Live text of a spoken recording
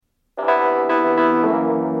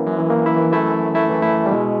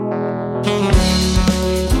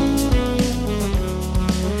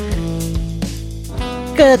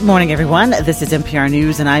Good morning, everyone. This is NPR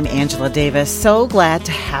News, and I'm Angela Davis. So glad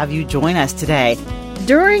to have you join us today.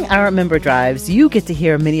 During our member drives, you get to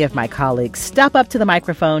hear many of my colleagues step up to the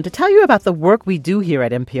microphone to tell you about the work we do here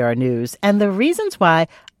at NPR News and the reasons why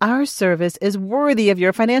our service is worthy of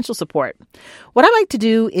your financial support. What I like to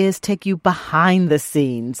do is take you behind the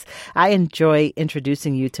scenes. I enjoy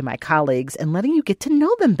introducing you to my colleagues and letting you get to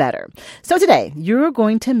know them better. So today, you're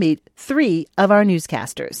going to meet 3 of our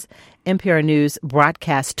newscasters. NPR News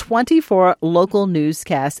broadcasts 24 local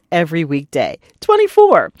newscasts every weekday.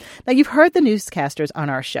 24! Now, you've heard the newscasters on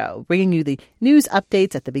our show, bringing you the news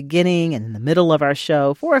updates at the beginning and in the middle of our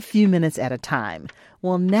show for a few minutes at a time.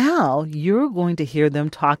 Well, now you're going to hear them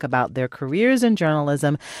talk about their careers in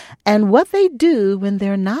journalism and what they do when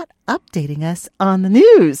they're not updating us on the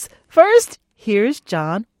news. First, here's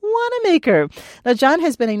John Wanamaker. Now, John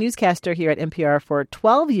has been a newscaster here at NPR for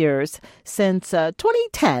 12 years, since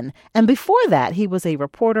 2010. And before that, he was a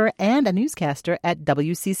reporter and a newscaster at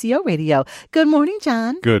WCCO Radio. Good morning,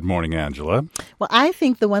 John. Good morning, Angela. Well, I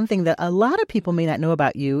think the one thing that a lot of people may not know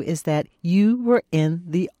about you is that you were in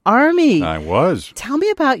the Army. I was. Tell me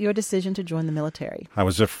about your decision to join the military. I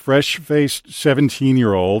was a fresh-faced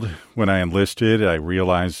 17-year-old when I enlisted. I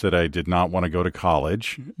realized that I did not want to go to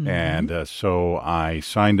college, and so I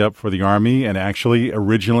signed up for the Army, and actually,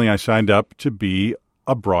 originally, I signed up to be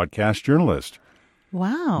a broadcast journalist.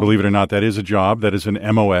 Wow. Believe it or not, that is a job. That is an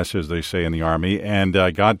MOS, as they say in the Army, and I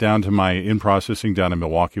got down to my in-processing down in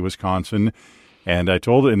Milwaukee, Wisconsin, and I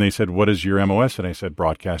told it, and they said, "What is your MOS?" And I said,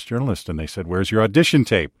 "Broadcast journalist." And they said, "Where's your audition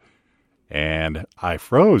tape?" And I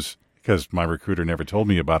froze because my recruiter never told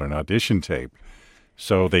me about an audition tape.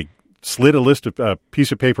 So they slid a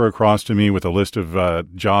piece of paper across to me with a list of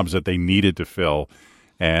jobs that they needed to fill.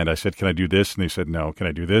 And I said, "Can I do this?" And they said, "No." "Can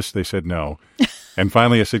I do this?" They said, "No." And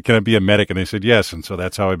finally I said, "Can I be a medic?" And they said, "Yes." And so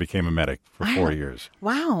that's how I became a medic for 4 years.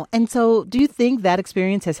 Wow. And so do you think that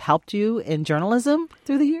experience has helped you in journalism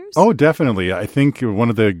through the years? Oh, definitely. I think one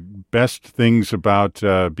of the best things about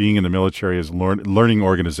being in the military is learning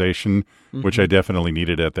organization, which I definitely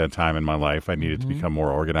needed at that time in my life. I needed to become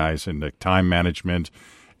more organized in the time management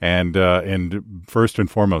and first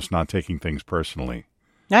and foremost, not taking things personally.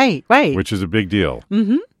 Right. Which is a big deal.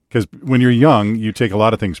 Because when you're young, you take a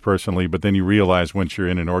lot of things personally, but then you realize once you're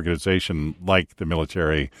in an organization like the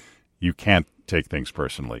military, you can't take things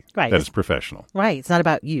personally. Right. That is professional. Right. It's not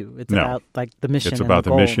about you. It's about like the mission. It's about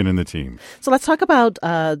the mission and the team. So let's talk about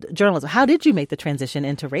journalism. How did you make the transition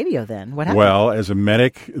into radio then? What happened? Well, as a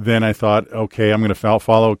medic, then I thought, okay, I'm going to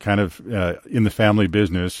follow kind of in the family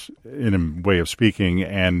business in a way of speaking,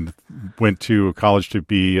 and went to college to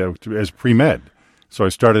be as pre-med. So I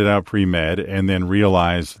started out pre-med and then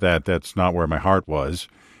realized that that's not where my heart was,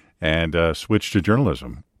 and switched to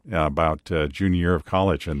journalism about junior year of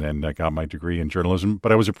college, and then I got my degree in journalism.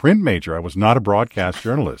 But I was a print major. I was not a broadcast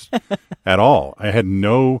journalist at all. I had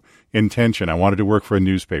no intention. I wanted to work for a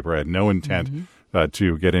newspaper. I had no intent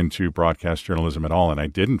to get into broadcast journalism at all, and I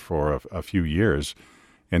didn't for a few years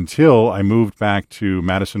until I moved back to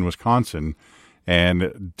Madison, Wisconsin,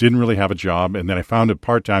 and didn't really have a job. And then I found a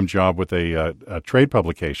part-time job with a trade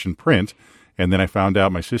publication, print. And then I found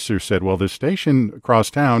out, my sister said, well, this station across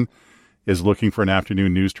town is looking for an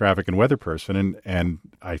afternoon news, traffic, and weather person. And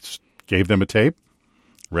I gave them a tape.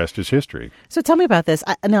 Rest is history. So tell me about this.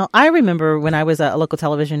 Now, I remember when I was a local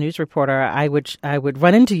television news reporter, I would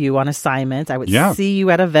run into you on assignments. I would see you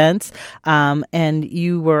at events, and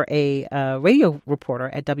you were a radio reporter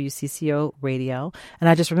at WCCO Radio. And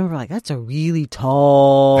I just remember, like, that's a really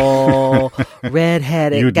tall,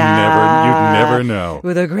 redheaded guy. You'd never know.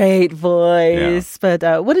 With a great voice. Yeah.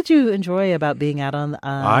 But what did you enjoy about being out on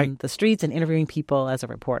the streets and interviewing people as a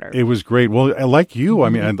reporter? It was great. Well, like you, I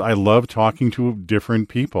mean, I love talking to different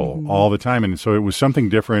people all the time. And so it was something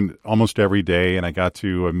different almost every day. And I got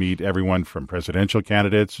to meet everyone from presidential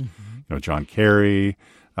candidates, John Kerry,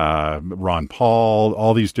 Ron Paul,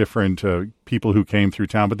 all these different people who came through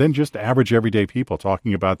town, but then just average everyday people,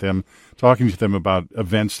 talking to them about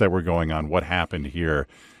events that were going on, what happened here.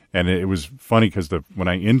 And it was funny because when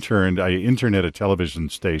I interned at a television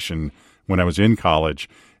station when I was in college,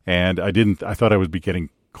 and I thought I would be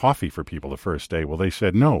getting coffee for people the first day. Well, they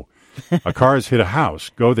said, no, a car has hit a house.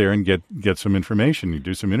 Go there and get some information. You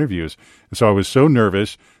do some interviews. And so I was so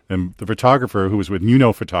nervous. And the photographer who was with,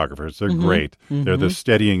 photographers, they're great. They're the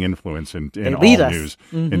steadying influence in all news,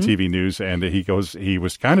 in TV news. And he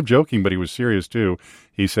was kind of joking, but he was serious too.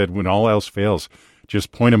 He said, when all else fails,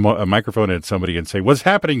 just point a microphone at somebody and say, what's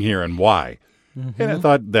happening here and why? And I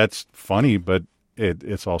thought, that's funny, but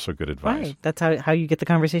it's also good advice. Right. That's how you get the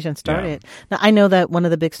conversation started. Yeah. Now, I know that one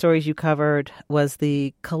of the big stories you covered was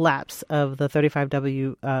the collapse of the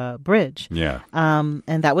 35W bridge. Yeah.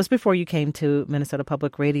 And that was before you came to Minnesota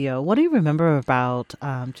Public Radio. What do you remember about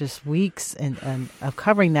just weeks and of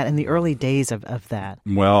covering that in the early days of that?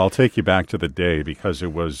 Well, I'll take you back to the day because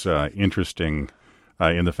it was interesting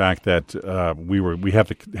in the fact that we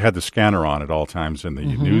had the scanner on at all times in the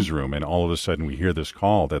newsroom, and all of a sudden we hear this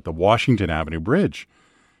call that the Washington Avenue Bridge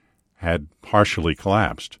had partially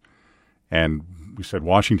collapsed. And we said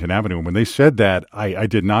Washington Avenue. And when they said that, I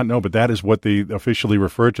did not know, but that is what they officially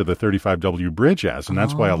referred to the 35W Bridge as, and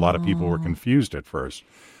that's why a lot of people were confused at first.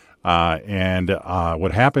 And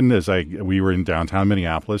what happened is we were in downtown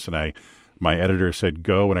Minneapolis, and my editor said,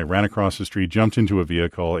 go, and I ran across the street, jumped into a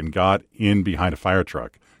vehicle, and got in behind a fire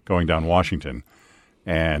truck going down Washington.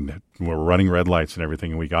 And we were running red lights and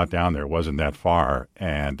everything, and we got down there. It wasn't that far.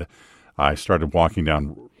 And I started walking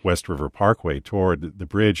down West River Parkway toward the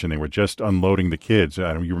bridge, and they were just unloading the kids.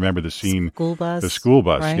 You remember the scene? School bus. The school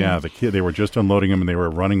bus, right? Yeah. They were just unloading them, and they were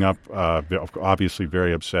running up, obviously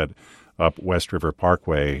very upset, up West River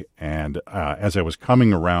Parkway. And as I was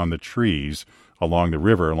coming around the trees along the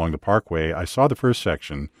river, along the parkway, I saw the first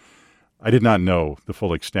section. I did not know the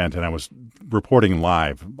full extent, and I was reporting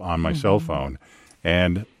live on my cell phone.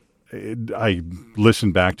 And I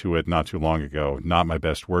listened back to it not too long ago. Not my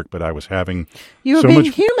best work, but I was having You were being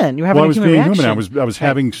human. You were having a human reaction. I was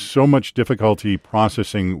having so much difficulty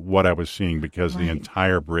processing what I was seeing because the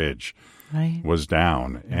entire bridge was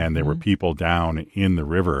down, and there were people down in the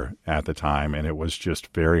river at the time, and it was just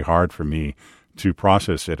very hard for me to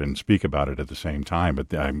process it and speak about it at the same time. But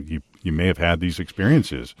you may have had these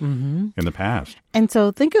experiences in the past. And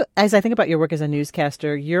so as I think about your work as a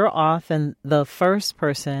newscaster, you're often the first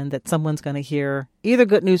person that someone's going to hear either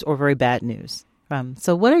good news or very bad news.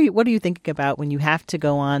 So what are you thinking about when you have to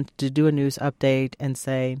go on to do a news update and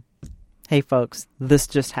say, hey, folks, this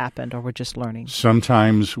just happened, or we're just learning?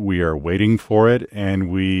 Sometimes we are waiting for it, and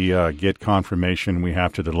we get confirmation we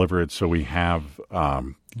have to deliver it, so we have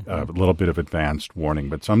a little bit of advanced warning.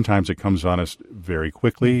 But sometimes it comes on us very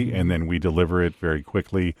quickly, and then we deliver it very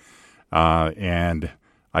quickly. And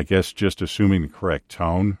I guess just assuming the correct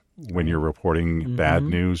tone when you're reporting bad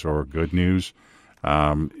news or good news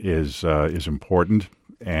is important,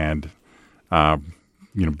 and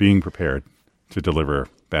being prepared to deliver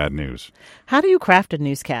bad news. How do you craft a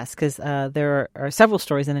newscast? Because there are several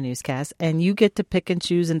stories in a newscast, and you get to pick and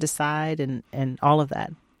choose and decide and all of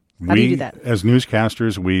that. How do you do that? As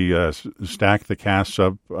newscasters, we stack the casts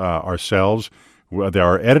up ourselves.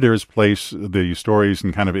 Our editors place the stories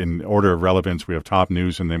in kind of in order of relevance. We have top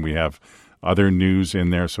news, and then we have other news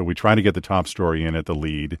in there. So we try to get the top story in at the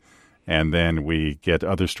lead, and then we get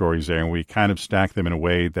other stories there, and we kind of stack them in a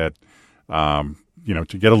way that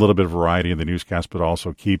to get a little bit of variety in the newscast, but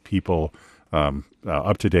also keep people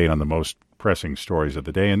up to date on the most pressing stories of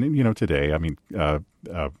the day. And today,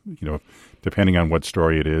 depending on what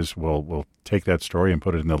story it is, we'll take that story and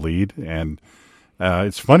put it in the lead. And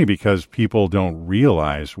it's funny because people don't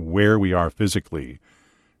realize where we are physically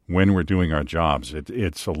when we're doing our jobs.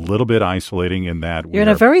 It's a little bit isolating in that you're in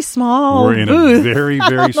a very small booth. We're in a very,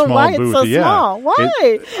 very small why booth. It's so small.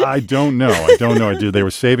 Why? I don't know. They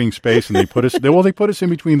were saving space, and they put us in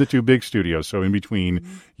between the two big studios. So in between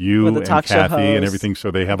you and Kathy and everything,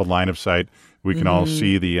 so they have a line of sight. We can all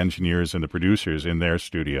see the engineers and the producers in their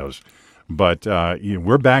studios. But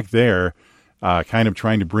we're back there kind of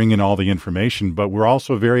trying to bring in all the information, but we're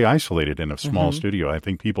also very isolated in a small studio. I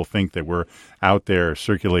think people think that we're out there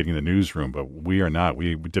circulating the newsroom, but we are not.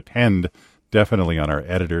 We depend definitely on our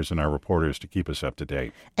editors and our reporters to keep us up to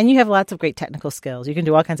date. And you have lots of great technical skills. You can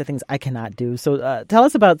do all kinds of things I cannot do. So tell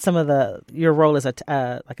us about some of your role as a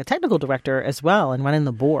technical director as well and running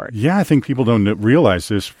the board. Yeah, I think people don't realize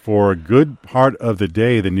this. For a good part of the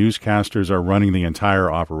day, the newscasters are running the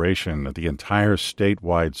entire operation. The entire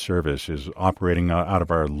statewide service is operating out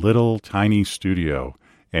of our little tiny studio.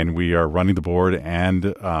 And we are running the board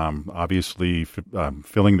and obviously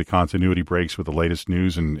filling the continuity breaks with the latest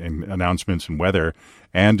news and announcements and weather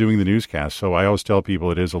and doing the newscast. So I always tell people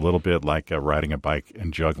it is a little bit like riding a bike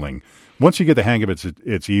and juggling. Once you get the hang of it,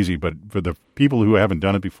 it's easy. But for the people who haven't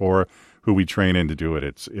done it before, who we train in to do it,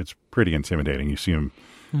 it's pretty intimidating. You see them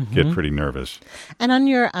get pretty nervous. And on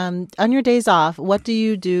your days off, what do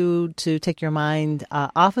you do to take your mind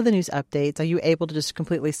off of the news updates? Are you able to just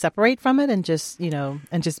completely separate from it and just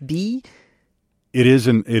be? It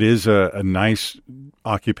is a nice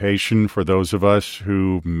occupation for those of us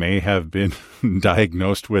who may have been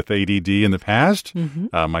diagnosed with ADD in the past,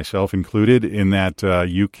 myself included, in that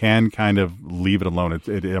you can kind of leave it alone.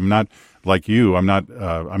 I'm not like you. I'm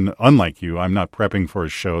unlike you. I'm not prepping for a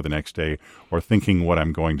show the next day or thinking what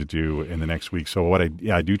I'm going to do in the next week. So what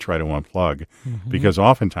I do try to unplug because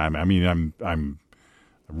oftentimes, I'm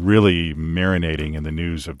really marinating in the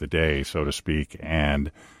news of the day, so to speak,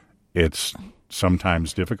 and it's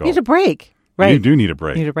sometimes difficult. You need a break. Right. You do need a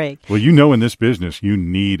break. You need a break. Well, in this business, you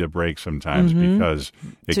need a break sometimes because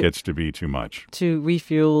it gets to be too much. To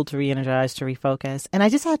refuel, to re-energize, to refocus. And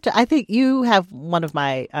I think you have one of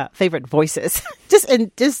my favorite voices,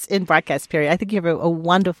 just in broadcast period. I think you have a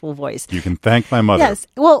wonderful voice. You can thank my mother. Yes.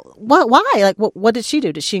 Well, why? Like, what did she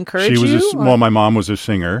do? Did she encourage you? Well, my mom was a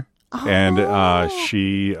singer. Oh. And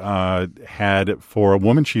she had, for a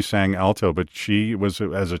woman, she sang alto, but she was,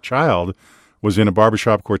 as a child, was in a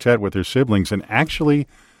barbershop quartet with her siblings and actually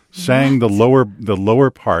sang the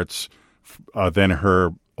lower parts than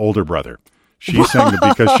her older brother. She sang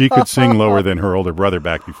because she could sing lower than her older brother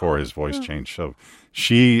back before his voice changed. So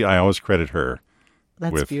I always credit her.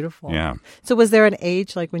 That's beautiful. Yeah. So was there an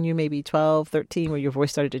age, like when you maybe 12, 13, where your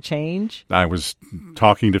voice started to change? I was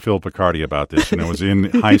talking to Phil Picardi about this, and I was in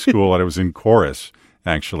high school, and I was in chorus,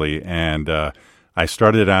 actually, and I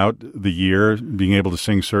started out the year being able to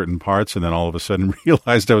sing certain parts, and then all of a sudden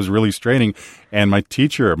realized I was really straining. And my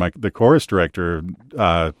teacher, the chorus director,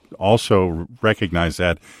 also recognized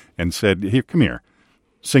that and said, "Here, come here,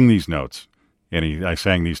 sing these notes." And I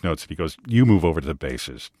sang these notes, and he goes, "You move over to the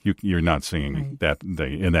basses. You're not singing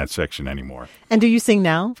in that section anymore." And do you sing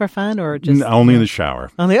now for fun, or just only in the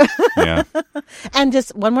shower? Only, yeah. And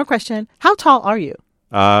just one more question: how tall are you?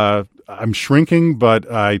 I'm shrinking,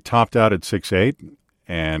 but I topped out at 6'8",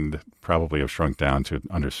 and probably have shrunk down to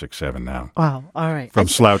under 6'7" now. Wow! All right, from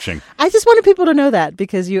slouching. I just wanted people to know that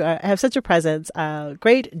because you have such a presence,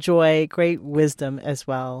 great joy, great wisdom as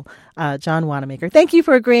well. John Wanamaker, thank you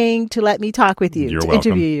for agreeing to let me talk with you, You're welcome.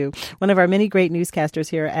 Interview you. One of our many great newscasters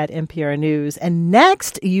here at NPR News. And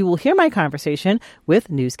next, you will hear my conversation with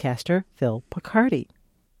newscaster Phil Picardi.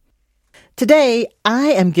 Today, I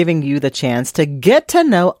am giving you the chance to get to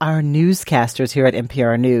know our newscasters here at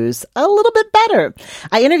NPR News a little bit better.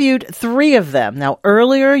 I interviewed 3 of them. Now,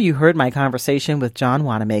 earlier you heard my conversation with John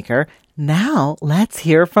Wanamaker. Now, let's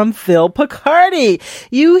hear from Phil Picardi.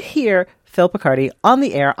 You hear Phil Picardi on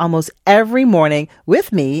the air almost every morning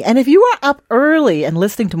with me. And if you are up early and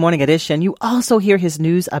listening to Morning Edition, you also hear his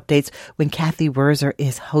news updates when Kathy Wurzer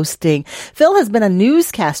is hosting. Phil has been a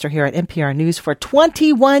newscaster here at NPR News for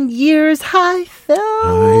 21 years. Hi, Phil.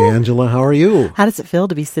 Hi, Angela. How are you? How does it feel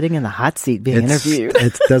to be sitting in the hot seat being interviewed?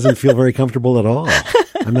 It doesn't feel very comfortable at all.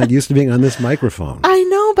 I'm not used to being on this microphone. I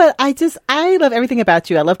know, but I love everything about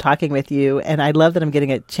you. I love talking with you, and I love that I'm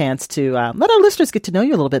getting a chance to let our listeners get to know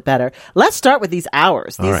you a little bit better. Let's start with these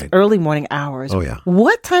hours, these early morning hours. Oh, yeah.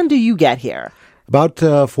 What time do you get here? About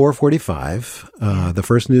 4:45. The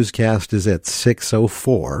first newscast is at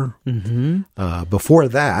 6:04. Mm-hmm. Before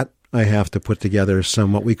that, I have to put together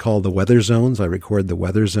some what we call the weather zones. I record the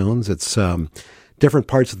weather zones. It's different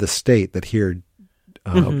parts of the state that hear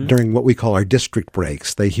during what we call our district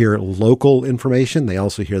breaks. They hear local information. They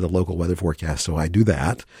also hear the local weather forecast. So I do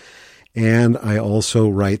that. And I also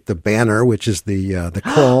write the banner, which is the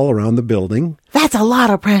call around the building. That's a lot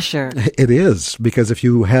of pressure. It is, because if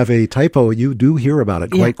you have a typo, you do hear about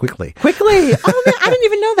it quite quickly. Quickly? Oh, man, I didn't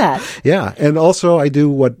even know that. Yeah. And also I do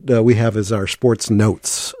what we have as our sports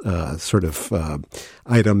notes sort of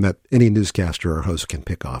item that any newscaster or host can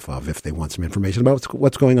pick off of if they want some information about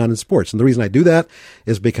what's going on in sports. And the reason I do that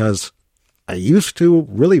is because I used to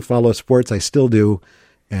really follow sports. I still do.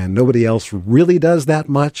 And nobody else really does that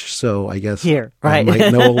much, so I guess I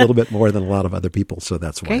might know a little bit more than a lot of other people, so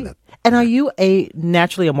that's why that. And are you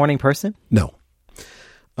naturally a morning person? No.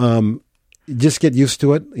 Just get used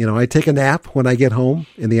to it. You know, I take a nap when I get home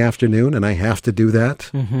in the afternoon, and I have to do that.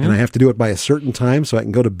 Mm-hmm. And I have to do it by a certain time, so I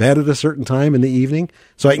can go to bed at a certain time in the evening,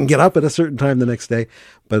 so I can get up at a certain time the next day.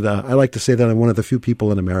 But I like to say that I'm one of the few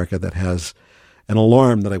people in America that has an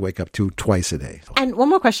alarm that I wake up to twice a day. And one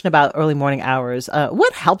more question about early morning hours.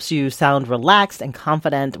 What helps you sound relaxed and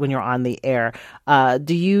confident when you're on the air?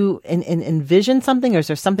 Do you envision something, or is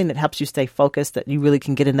there something that helps you stay focused that you really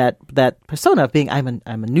can get in that persona of being, I'm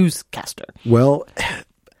a newscaster? Well,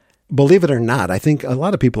 believe it or not, I think a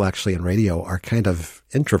lot of people actually in radio are kind of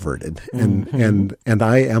introverted, and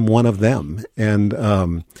I am one of them.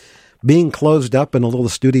 And being closed up in a little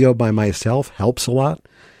studio by myself helps a lot.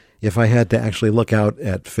 If I had to actually look out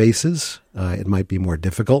at faces, it might be more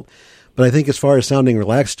difficult. But I think as far as sounding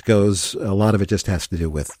relaxed goes, a lot of it just has to do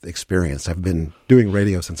with experience. I've been doing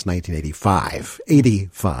radio since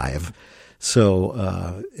 1985.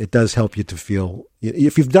 So it does help you to feel,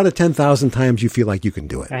 if you've done it 10,000 times, you feel like you can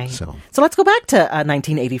do it. Right. So let's go back to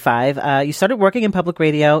 1985. You started working in public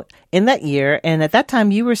radio in that year, and at that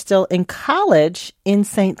time you were still in college in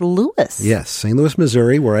St. Louis. Yes, St. Louis,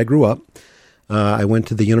 Missouri, where I grew up. I went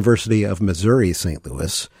to the University of Missouri, St.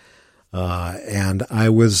 Louis, and I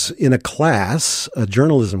was in a class, a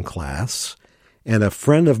journalism class, and a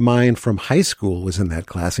friend of mine from high school was in that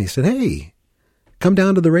class, and he said, "Hey, come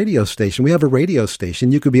down to the radio station. We have a radio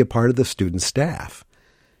station. You could be a part of the student staff."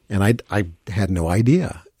 And I had no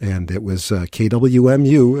idea. And it was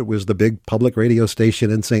KWMU. It was the big public radio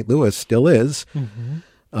station in St. Louis, still is.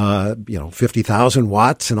 50,000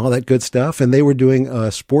 watts and all that good stuff. And they were doing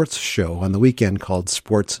a sports show on the weekend called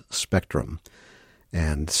Sports Spectrum.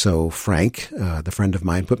 And so Frank, the friend of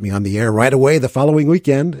mine, put me on the air right away the following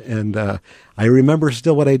weekend. And I remember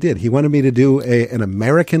still what I did. He wanted me to do an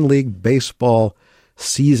American League Baseball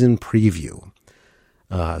season preview.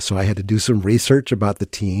 So I had to do some research about the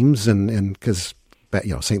teams, and because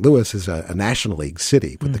St. Louis is a National League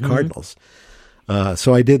city with the Cardinals.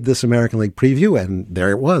 So I did this American League preview, and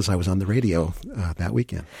there it was. I was on the radio that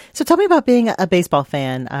weekend. So tell me about being a baseball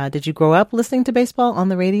fan. Did you grow up listening to baseball on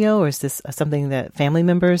the radio, or is this something that family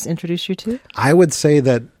members introduced you to? I would say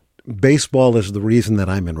that baseball is the reason that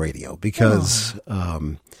I'm in radio, because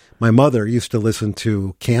my mother used to listen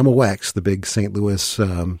to KMOX, the big St. Louis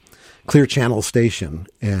Clear Channel station,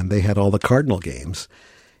 and they had all the Cardinal games.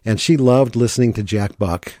 And she loved listening to Jack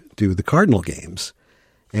Buck do the Cardinal games.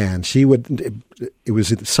 And it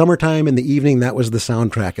was summertime in the evening, that was the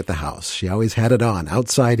soundtrack at the house. She always had it on,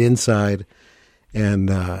 outside, inside. And,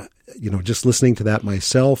 just listening to that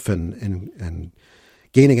myself and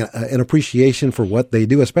gaining an appreciation for what they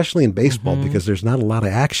do, especially in baseball, because there's not a lot of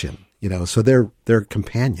action. So they're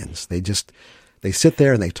companions. They sit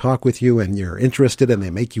there and they talk with you, and you're interested, and they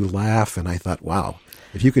make you laugh. And I thought, wow,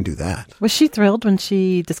 if you can do that. Was she thrilled when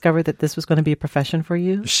she discovered that this was going to be a profession for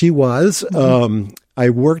you? She was. I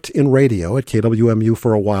worked in radio at KWMU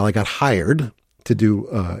for a while. I got hired to do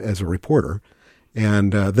as a reporter.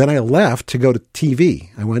 And then I left to go to TV.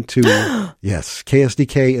 I went to,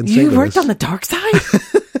 KSDK in St. Louis. You worked on the dark side?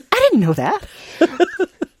 I didn't know that.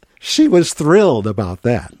 She was thrilled about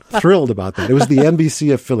that. It was the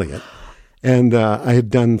NBC affiliate. And I had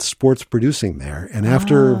done sports producing there. And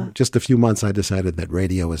after just a few months, I decided that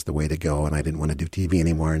radio was the way to go, and I didn't want to do TV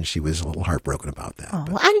anymore. And she was a little heartbroken about that.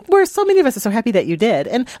 We're so many of us are so happy that you did.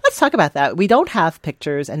 And let's talk about that. We don't have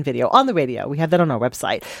pictures and video on the radio. We have that on our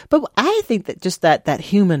website. But I think that just that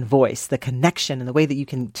human voice, the connection, and the way that you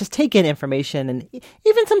can just take in information and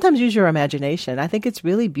even sometimes use your imagination, I think it's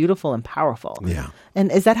really beautiful and powerful. Yeah.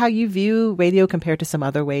 And is that how you view radio compared to some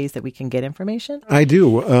other ways that we can get information? I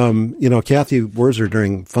do. Kathy Wurzer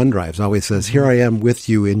during fund drives always says, "Here I am with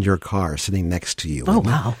you in your car, sitting next to you." Oh,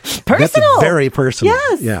 wow. Personal. That's very personal.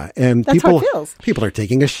 Yes. Yeah. And that's how it feels. People are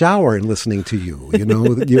taking a shower and listening to you.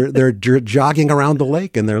 They're jogging around the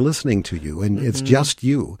lake and they're listening to you, and it's just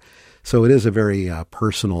you. So it is a very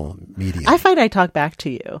personal medium. I find I talk back to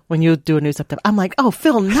you when you do a news update. I'm like, "Oh,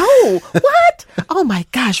 Phil, no. What? Oh my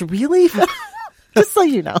gosh, really?" Just so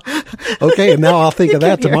you know. Okay, and now I'll think of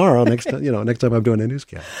that tomorrow. Next time I'm doing a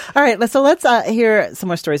newscast. All right, so let's hear some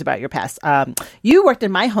more stories about your past. You worked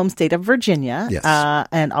in my home state of Virginia, yes,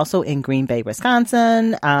 and also in Green Bay,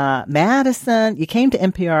 Wisconsin, Madison. You came to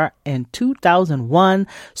NPR in 2001.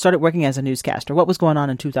 Started working as a newscaster. What was going on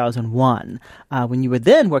in 2001 when you were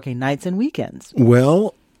then working nights and weekends?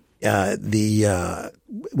 Well, when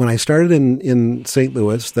I started in St.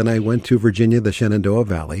 Louis, then I went to Virginia, the Shenandoah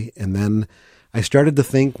Valley, and then I started to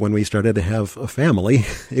think when we started to have a family,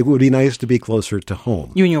 it would be nice to be closer to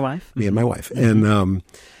home. You and your wife? Me and my wife. And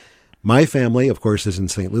my family, of course, is in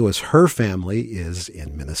St. Louis. Her family is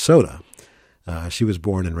in Minnesota. She was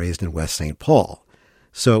born and raised in West St. Paul.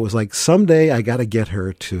 So it was like, someday I got to get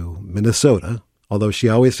her to Minnesota, although she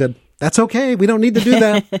always said, "That's okay. We don't need to do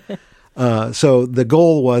that." So the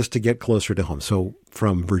goal was to get closer to home. So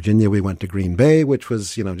from Virginia, we went to Green Bay, which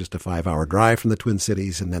was, just a 5-hour drive from the Twin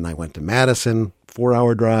Cities. And then I went to Madison,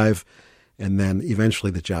 4-hour drive. And then eventually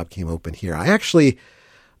the job came open here. I actually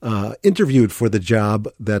interviewed for the job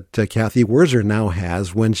that Kathy Wurzer now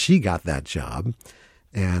has when she got that job.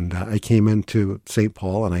 And I came into St.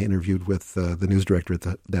 Paul and I interviewed with the news director at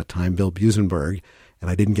that time, Bill Busenberg. And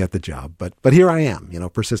I didn't get the job, but here I am.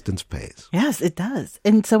 Persistence pays. Yes, it does.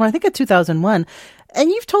 And so when I think of 2001, and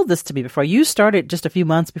you've told this to me before, you started just a few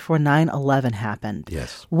months before 9/11 happened.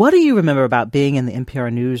 Yes. What do you remember about being in the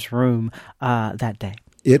NPR newsroom that day?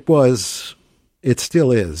 It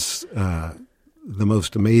still is the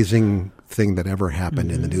most amazing thing that ever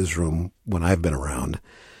happened in the newsroom when I've been around.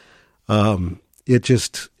 It's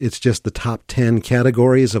just the top 10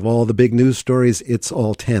 categories of all the big news stories. It's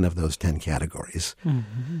all 10 of those 10 categories.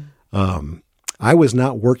 I was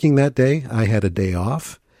not working that day. I had a day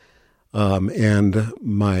off. And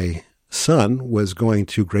my son was going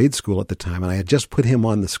to grade school at the time, and I had just put him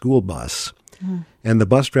on the school bus. And the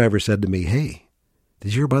bus driver said to me, "Hey,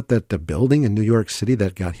 did you hear about that building in New York City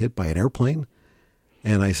that got hit by an airplane?"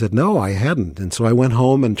 And I said, "No, I hadn't." And so I went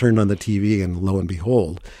home and turned on the TV, and lo and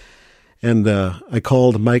behold. And I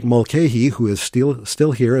called Mike Mulcahy, who is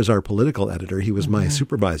still here as our political editor. He was my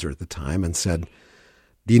supervisor at the time, and said,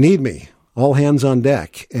 "Do you need me? All hands on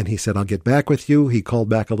deck." And he said, "I'll get back with you." He called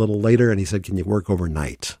back a little later, and he said, "Can you work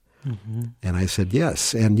overnight?" And I said,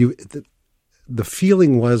 "Yes." And the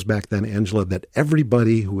feeling was back then, Angela, that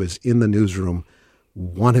everybody who was in the newsroom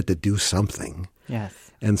wanted to do something. Yes.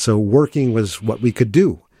 And so working was what we could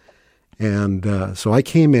do. And so I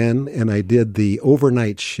came in and I did the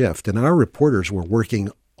overnight shift. And our reporters were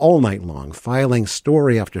working all night long, filing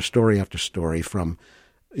story after story after story from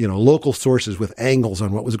local sources with angles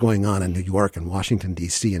on what was going on in New York and Washington,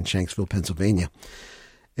 D.C. and Shanksville, Pennsylvania.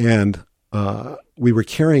 And we were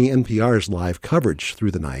carrying NPR's live coverage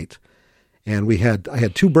through the night. And I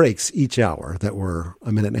had 2 breaks each hour that were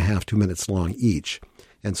a minute and a half, 2 minutes long each.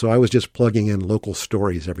 And so I was just plugging in local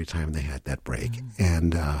stories every time they had that break.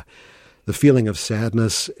 And the feeling of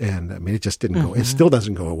sadness, and I mean, it just didn't go, it still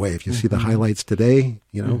doesn't go away. If you see the highlights today,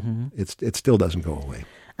 it still doesn't go away.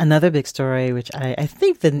 Another big story, which I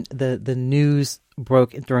think the news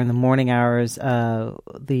broke during the morning hours,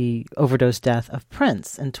 the overdose death of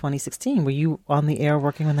Prince in 2016. Were you on the air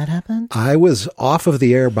working when that happened? I was off of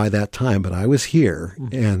the air by that time, but I was here,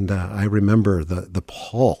 and I remember the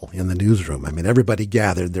pall in the newsroom. I mean, everybody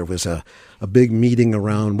gathered. There was a big meeting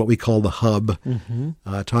around what we call the hub,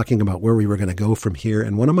 talking about where we were going to go from here.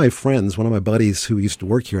 And one of my buddies who used to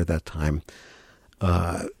work here at that time,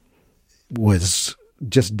 was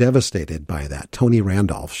just devastated by that. Tony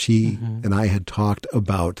Randolph. She and I had talked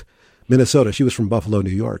about Minnesota. She was from Buffalo, New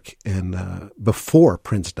York. And before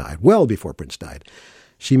Prince died,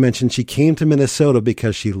 she mentioned she came to Minnesota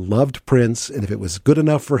because she loved Prince. And if it was good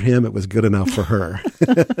enough for him, it was good enough for her.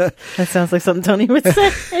 That sounds like something Tony would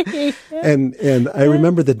say. And I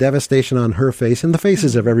remember the devastation on her face and the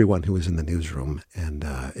faces of everyone who was in the newsroom. And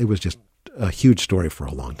it was just a huge story for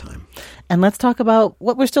a long time. And let's talk about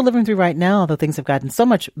what we're still living through right now, though things have gotten so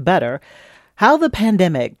much better. How the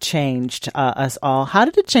pandemic changed us all. How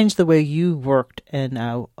did it change the way you worked and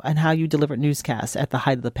how you delivered newscasts at the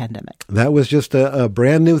height of the pandemic? That was just a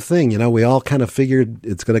brand new thing. We all kind of figured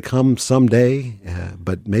it's going to come someday,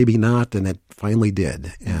 but maybe not. And it finally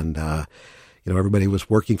did. And, everybody was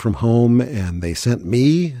working from home, and they sent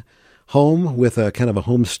me home with a kind of a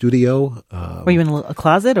home studio. Were you in a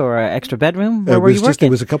closet or an extra bedroom? Where were you working?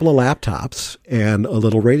 It was a couple of laptops and a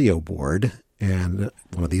little radio board and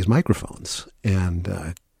one of these microphones.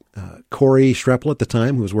 And Corey Schreppel at the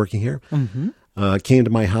time, who was working here, came to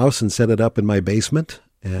my house and set it up in my basement.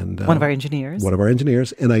 And one of our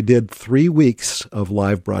engineers. And I did 3 weeks of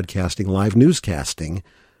live broadcasting, live newscasting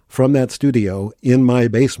from that studio in my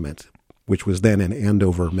basement, which was then in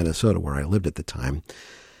Andover, Minnesota, where I lived at the time.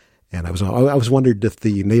 And I was wondered if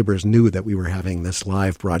the neighbors knew that we were having this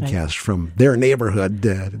live broadcast from their neighborhood.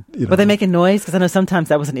 Were they making noise? Because I know sometimes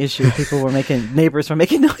that was an issue. Neighbors were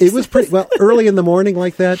making noise. It was pretty, early in the morning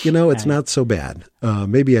like that, it's not so bad.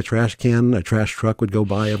 Maybe a trash truck would go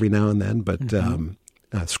by every now and then, but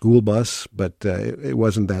a school bus, but it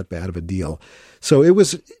wasn't that bad of a deal. So it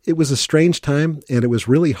was a strange time, and it was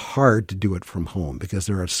really hard to do it from home because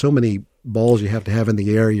there are so many balls you have to have in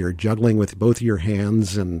the air. You're juggling with both of your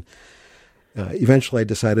hands, and eventually I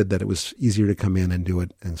decided that it was easier to come in and do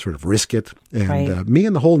it and sort of risk it. And me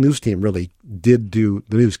and the whole news team really did do,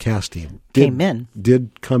 the newscast team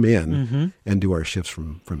did come in and do our shifts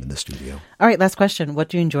from in the studio. All right, last question. What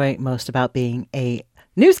do you enjoy most about being a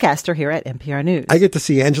newscaster here at NPR News? I get to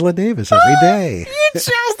see Angela Davis every day. You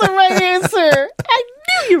chose the right answer. I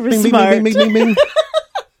knew you were smart. Bing.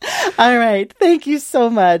 All right. Thank you so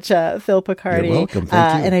much, Phil Picardi. You're welcome.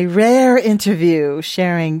 Thank you. In a rare interview,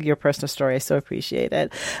 sharing your personal story. I so appreciate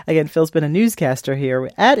it. Again, Phil's been a newscaster here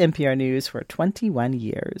at NPR News for 21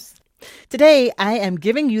 years. Today, I am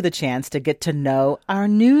giving you the chance to get to know our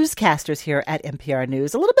newscasters here at NPR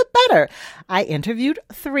News a little bit better. I interviewed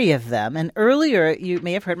 3 of them, and earlier you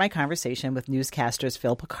may have heard my conversation with newscasters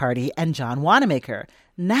Phil Picardi and John Wanamaker.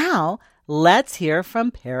 Now, Let's hear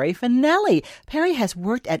from Perry Finelli. Perry has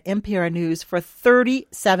worked at NPR News for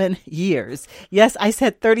 37 years. Yes, I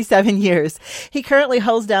said 37 years. He currently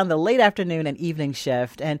holds down the late afternoon and evening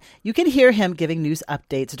shift, and you can hear him giving news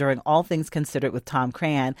updates during All Things Considered with Tom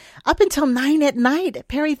Cran up until 9 at night.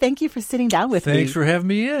 Perry, thank you for sitting down with me. Thanks for having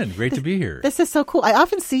me in. Great to be here. This is so cool. I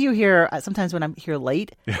often see you here sometimes when I'm here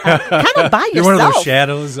late, kind of by yourself. You're one of those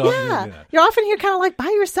shadows. Yeah. You're often here kind of like by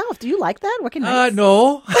yourself. Do you like that? Working nights?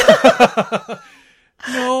 No.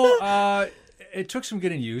 No, it took some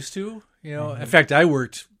getting used to, In fact, I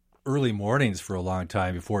worked early mornings for a long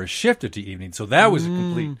time before I shifted to evening, so that was a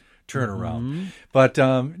complete turnaround. But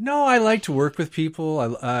no, I like to work with people.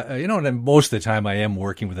 And then most of the time I am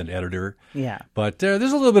working with an editor. Yeah. But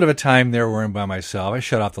there's a little bit of a time there where I'm by myself. I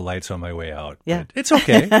shut off the lights on my way out. Yeah. But it's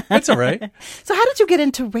okay. It's all right. So how did you get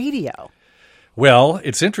into radio? Well,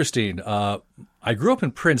 it's interesting. I grew up in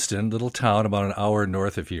Princeton, little town about an hour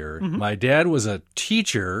north of here. My dad was a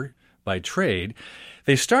teacher by trade.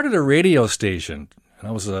 They started a radio station, and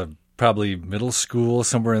I was probably middle school,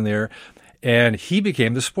 somewhere in there, and he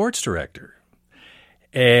became the sports director.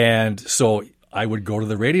 And so I would go to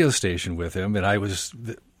the radio station with him, and I was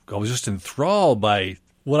just enthralled by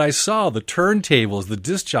what I saw, the turntables, the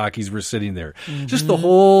disc jockeys were sitting there. Just the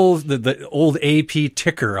whole, the old AP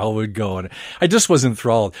ticker, I would go. And I just was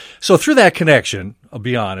enthralled. So through that connection, I'll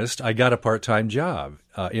be honest, I got a part-time job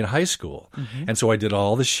in high school. And so I did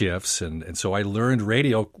all the shifts. And so I learned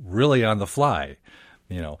radio really on the fly.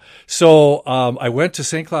 So I went to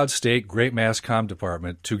St. Cloud State, great mass comm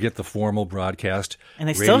department, to get the formal broadcast and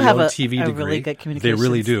they radio still have a TV degree. Really good communications They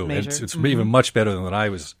really do. Major. It's even much better than when I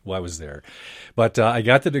was there. But I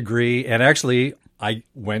got the degree, and actually I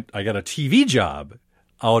got a TV job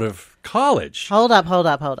out of college. Hold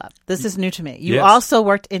up. This is new to me. You Yes. also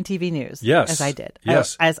worked in TV news. Yes. As I did.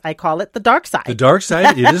 Yes. As I call it, the dark side. The dark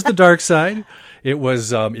side. It is the dark side. It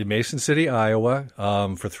was in Mason City, Iowa,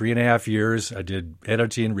 for 3.5 years. I did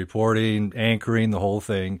editing, reporting, anchoring, the whole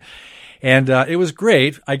thing. And it was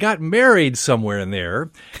great. I got married somewhere in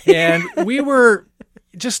there, and we were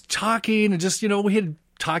just talking, and just, we had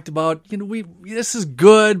talked about, this is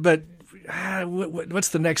good, but what's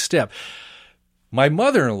the next step? My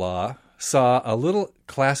mother-in-law saw a little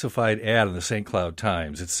classified ad in the St. Cloud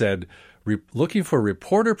Times. It said, looking for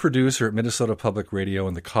reporter-producer at Minnesota Public Radio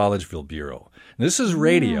and the Collegeville Bureau. And this is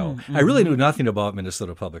radio. I really knew nothing about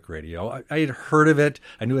Minnesota Public Radio. I had heard of it.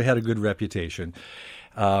 I knew it had a good reputation.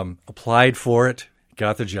 Applied for it,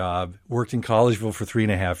 got the job, worked in Collegeville for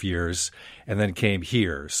 3.5 years, and then came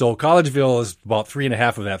here. So Collegeville is about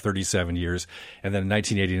 3.5 of that 37 years. And then in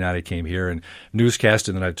 1989, I came here and newscast,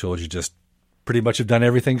 and then I told you just pretty much have done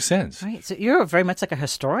everything since. Right. So you're very much like a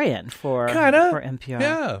historian for NPR.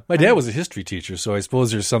 Yeah. My dad was a history teacher, so I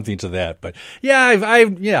suppose there's something to that. But I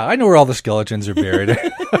know where all the skeletons are buried.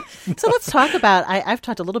 So let's talk about, I've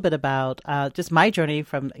talked a little bit about just my journey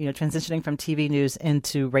from, transitioning from TV news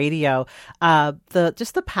into radio,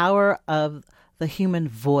 the power of the human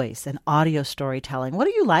voice and audio storytelling. What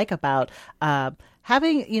do you like about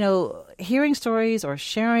having, hearing stories or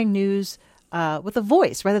sharing news with a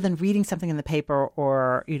voice rather than reading something in the paper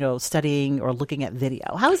or, studying or looking at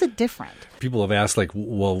video? How is it different? People have asked,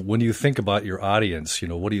 well, when you think about your audience,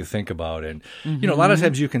 what do you think about? And, a lot of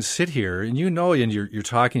times you can sit here and and you're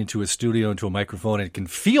talking to a studio and to a microphone, and it can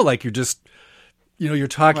feel like you're just, you're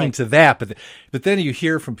talking right. to that. But then you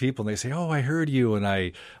hear from people and they say, oh, I heard you and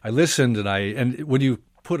I listened. And when you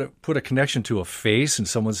put a connection to a face and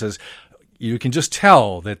someone says, you can just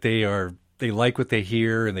tell that they like what they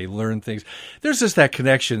hear and they learn things. There's just that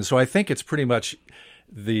connection. So I think it's pretty much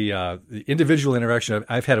the individual interaction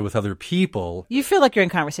I've had with other people. You feel like you're in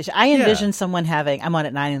conversation. I envision someone having, I'm on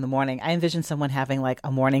at 9 a.m. I envision someone having like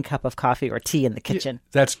a morning cup of coffee or tea in the kitchen.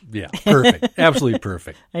 Yeah, perfect. Absolutely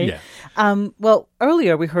perfect. Right? Yeah. Well,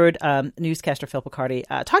 earlier we heard newscaster Phil Picardi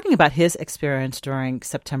talking about his experience during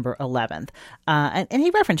September 11th. And he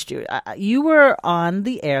referenced you. You were on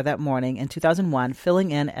the air that morning in 2001,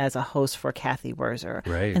 filling in as a host for Kathy Wurzer.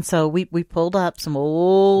 Right. And so we pulled up some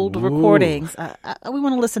old recordings. We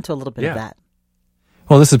want to listen to a little bit of that.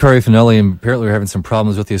 Well, this is Perry Finelli, and apparently we're having some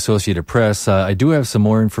problems with the Associated Press. I do have some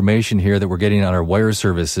more information here that we're getting on our wire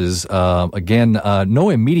services. Again, no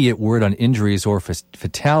immediate word on injuries or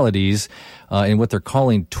fatalities in what they're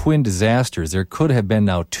calling twin disasters. There could have been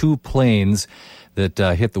now 2 planes that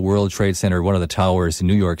hit the World Trade Center, one of the towers in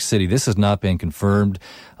New York City. This has not been confirmed.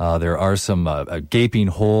 There are some a gaping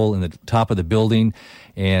hole in the top of the building,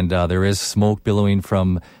 and there is smoke billowing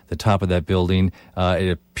from the top of that building. It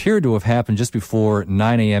appeared to have happened just before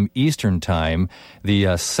 9 a.m. Eastern time.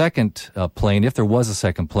 The second plane, if there was a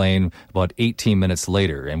second plane, about 18 minutes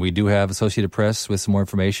later. And we do have Associated Press with some more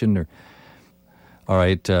information. All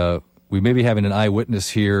right, we may be having an eyewitness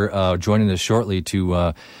here joining us shortly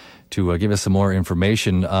to give us some more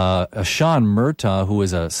information. Sean Murtaugh, who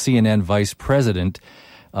is a CNN vice president,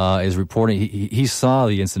 is reporting he saw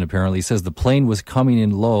the incident apparently. He says the plane was coming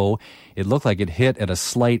in low. It looked like it hit at a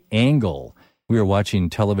slight angle. We were watching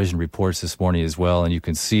television reports this morning as well, and you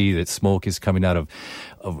can see that smoke is coming out of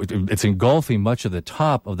it's engulfing much of the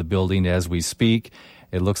top of the building as we speak.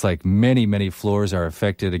 It looks like many, many floors are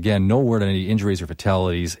affected. Again, no word on any injuries or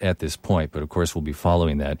fatalities at this point, but of course we'll be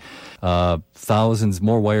following that. Thousands,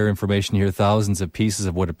 more wire information here, thousands of pieces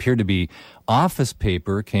of what appeared to be office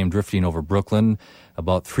paper came drifting over Brooklyn,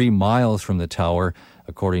 about 3 miles from the tower,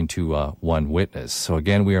 according to one witness. So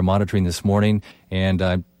again, we are monitoring this morning, and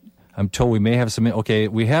I'm told we may have some, okay,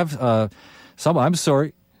 we have some, I'm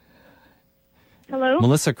sorry. Hello?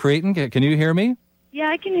 Melissa Creighton, can you hear me? Yeah,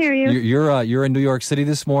 I can hear you. You're in New York City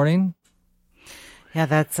this morning? Yeah,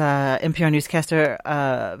 that's NPR newscaster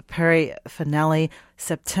Perry Finelli,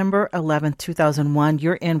 September 11th, 2001.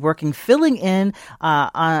 You're filling in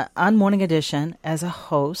on Morning Edition as a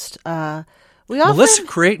host. Melissa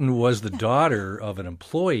Creighton was the daughter of an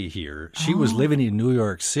employee here. She was living in New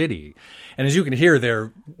York City. And as you can hear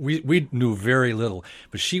there, we knew very little.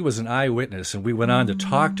 But she was an eyewitness, and we went on to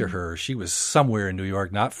talk to her. She was somewhere in New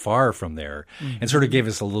York, not far from there, and sort of gave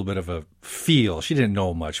us a little bit of a feel. She didn't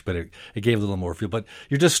know much, but it gave a little more feel. But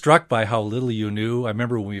you're just struck by how little you knew. I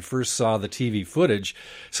remember when we first saw the TV footage,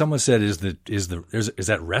 someone said, "Is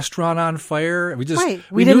that restaurant on fire?" We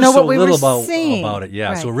didn't know what we were seeing about it.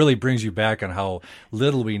 Yeah, right. So it really brings you back on how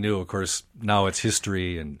little we knew. Of course, now it's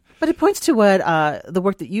history But it points to what the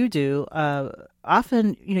work that you do.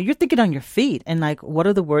 Often, you're thinking on your feet, and like, what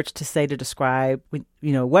are the words to say to describe,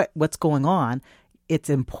 what's going on? It's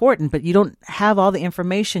important, but you don't have all the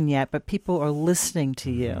information yet. But people are listening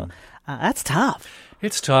to you. That's tough.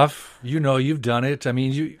 It's tough. You've done it. I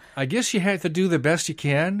mean, I guess you have to do the best you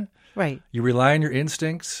can. Right. You rely on your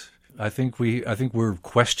instincts. I think we're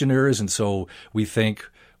questioners, and so we think,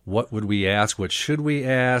 what would we ask? What should we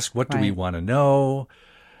ask? What do we want to know?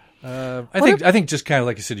 I think just kind of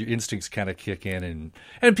like you said, your instincts kind of kick in, and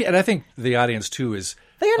I think the audience too is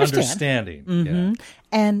understanding. Mm-hmm. Yeah.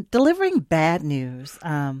 And delivering bad news,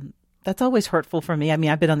 that's always hurtful for me. I mean,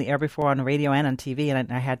 I've been on the air before on the radio and on TV,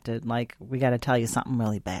 and I had to we got to tell you something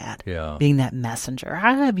really bad. Yeah. Being that messenger.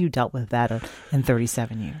 How have you dealt with that in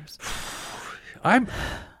 37 years? I'm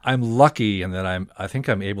lucky in that I think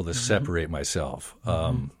I'm able to separate myself.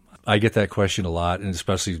 I get that question a lot, and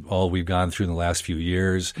especially all we've gone through in the last few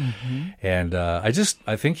years. And I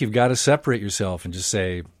think you've got to separate yourself and just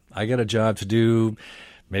say, I got a job to do.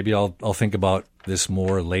 Maybe I'll think about this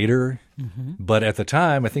more later. But at the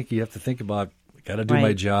time, I think you have to think about, got to do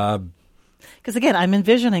my job. Because again, I'm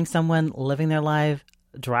envisioning someone living their life,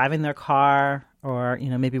 driving their car, or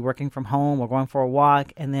maybe working from home or going for a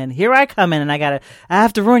walk, and then here I come in and I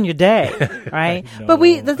have to ruin your day, right? But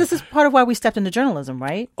this is part of why we stepped into journalism,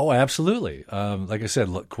 right? Oh, absolutely. Like I said,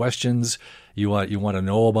 look, questions. You want to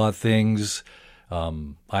know about things.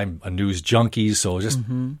 I'm a news junkie, so just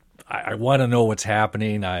I want to know what's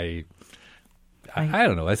happening. I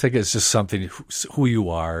don't know. I think it's just something who you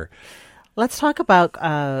are. Let's talk about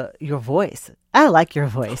your voice. I like your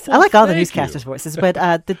voice. I like all the newscasters' voices.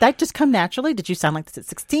 But did that just come naturally? Did you sound like this at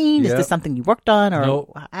 16? Is this something you worked on? Or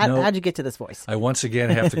how'd you get to this voice? I once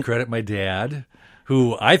again have to credit my dad,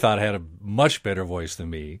 who I thought had a much better voice than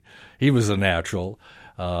me. He was a natural.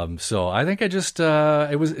 So I think it's just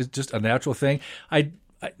a natural thing.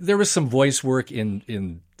 There was some voice work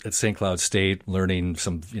at St. Cloud State, learning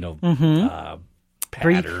some,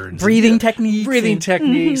 patterns. Breathing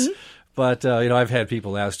techniques. But, I've had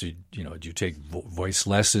people ask, do you take voice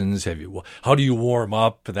lessons? How do you warm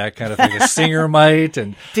up? That kind of thing. A singer might.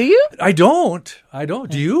 And do you? I don't.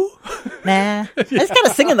 Do you? Nah. I just got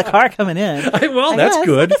to sing in the car coming in. That's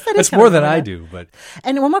good. That's more than I do. But.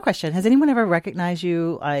 And one more question. Has anyone ever recognized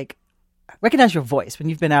you, recognize your voice when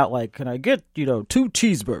you've been out, can I get, 2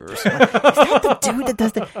 cheeseburgers? Is that the dude that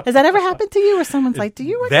does that? Has that ever happened to you? Or someone's like, do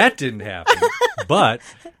you? That didn't happen. But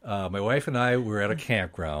my wife and I were at a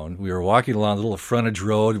campground. We were walking along the little frontage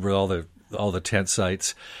road where all the tent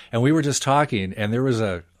sites. And we were just talking. And there was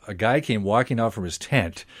a guy came walking out from his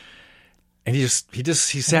tent. And he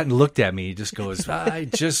sat and looked at me. He just goes, I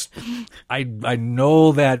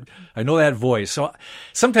know that voice. So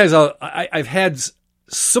sometimes I've had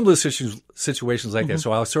similar situations like that.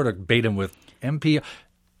 So I'll sort of bait him with MP.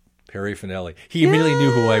 Perry Finelli. He immediately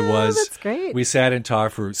knew who I was. That's great. We sat and talked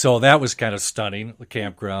so that was kind of stunning, the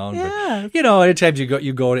campground. Yeah. But, anytime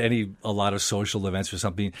you go to a lot of social events or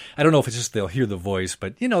something, I don't know if it's just they'll hear the voice,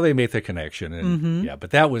 but, they make the connection. And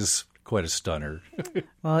but that was quite a stunner.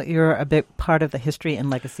 Well, you're a big part of the history and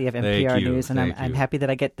legacy of NPR News, and I'm happy that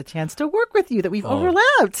I get the chance to work with you, that we've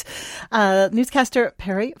overlapped. Newscaster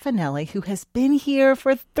Perry Finelli, who has been here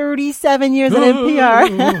for 37 years at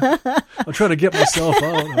NPR. I'll try to get myself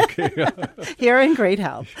out. Okay. Here in great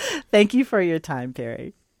health. Thank you for your time,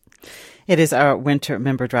 Perry. It is our winter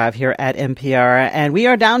member drive here at NPR, and we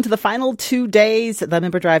are down to the final 2 days. The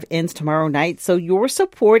member drive ends tomorrow night, so your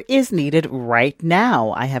support is needed right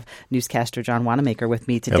now. I have newscaster John Wanamaker with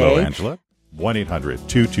me today. Hello, Angela.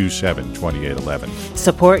 1-800-227-2811.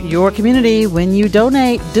 Support your community when you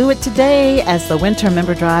donate. Do it today as the winter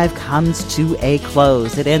member drive comes to a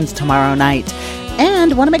close. It ends tomorrow night.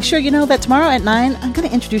 And want to make sure you know that tomorrow at 9, I'm going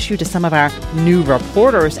to introduce you to some of our new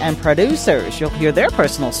reporters and producers. You'll hear their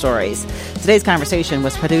personal stories. Today's conversation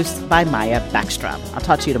was produced by Maya Backstrom. I'll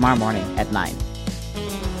talk to you tomorrow morning at 9.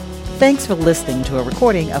 Thanks for listening to a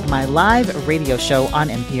recording of my live radio show on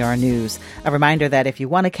NPR News. A reminder that if you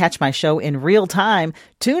want to catch my show in real time,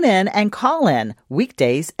 tune in and call in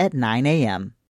weekdays at 9 a.m.